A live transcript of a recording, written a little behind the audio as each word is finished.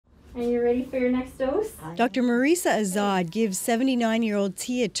And you're ready for your next dose? Dr. Marisa Azad gives 79-year-old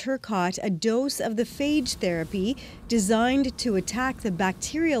Tia Turcotte a dose of the phage therapy designed to attack the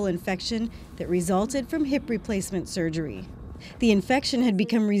bacterial infection that resulted from hip replacement surgery. The infection had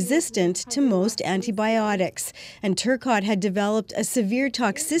become resistant to most antibiotics, and Turcotte had developed a severe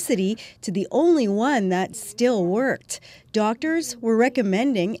toxicity to the only one that still worked. Doctors were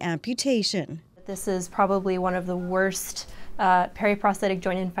recommending amputation. This is probably one of the worst periprosthetic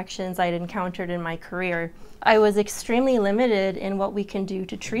joint infections I'd encountered in my career. I was extremely limited in what we can do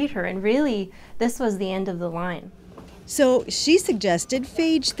to treat her, and really, this was the end of the line. So she suggested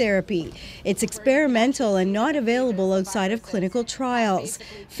phage therapy. It's experimental and not available outside of clinical trials.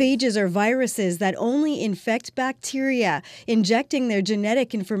 Phages are viruses that only infect bacteria, injecting their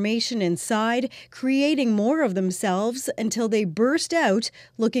genetic information inside, creating more of themselves until they burst out,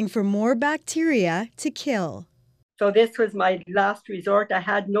 looking for more bacteria to kill. So this was my last resort. I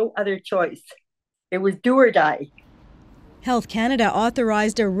had no other choice. It was do or die. Health Canada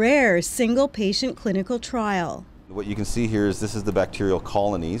authorized a rare single-patient clinical trial. What you can see here is this is the bacterial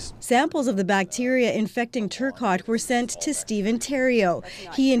colonies. Samples of the bacteria infecting Turcotte were sent to Stephen Theriault.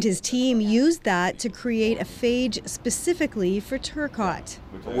 He and his team used that to create a phage specifically for Turcotte.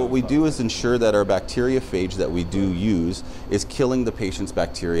 What we do is ensure that our bacteriophage that we do use is killing the patient's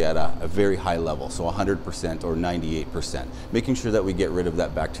bacteria at a very high level, so 100% or 98%, making sure that we get rid of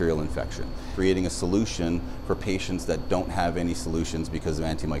that bacterial infection, creating a solution for patients that don't have any solutions because of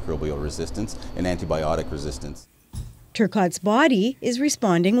antimicrobial resistance and antibiotic resistance. Turcotte's body is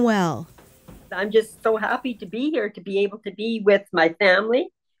responding well. I'm just so happy to be here, to be able to be with my family,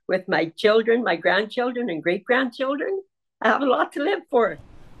 with my children, my grandchildren and great-grandchildren. I have a lot to live for.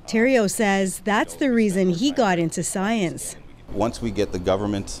 Theriault says that's the reason he got into science. Once we get the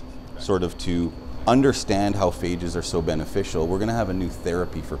government sort of to understand how phages are so beneficial, we're going to have a new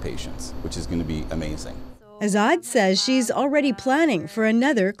therapy for patients, which is going to be amazing. Azad says she's already planning for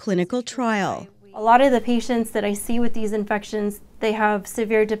another clinical trial. A lot of the patients that I see with these infections, they have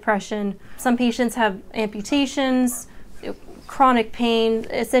severe depression. Some patients have amputations, chronic pain.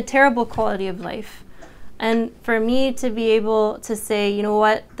 It's a terrible quality of life. And for me to be able to say, you know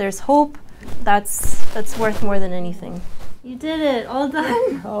what, there's hope, that's worth more than anything. You did it, all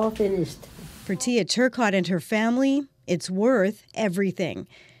done. All finished. For Tia Turcotte and her family, it's worth everything.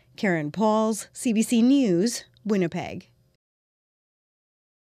 Karen Pauls, CBC News, Winnipeg.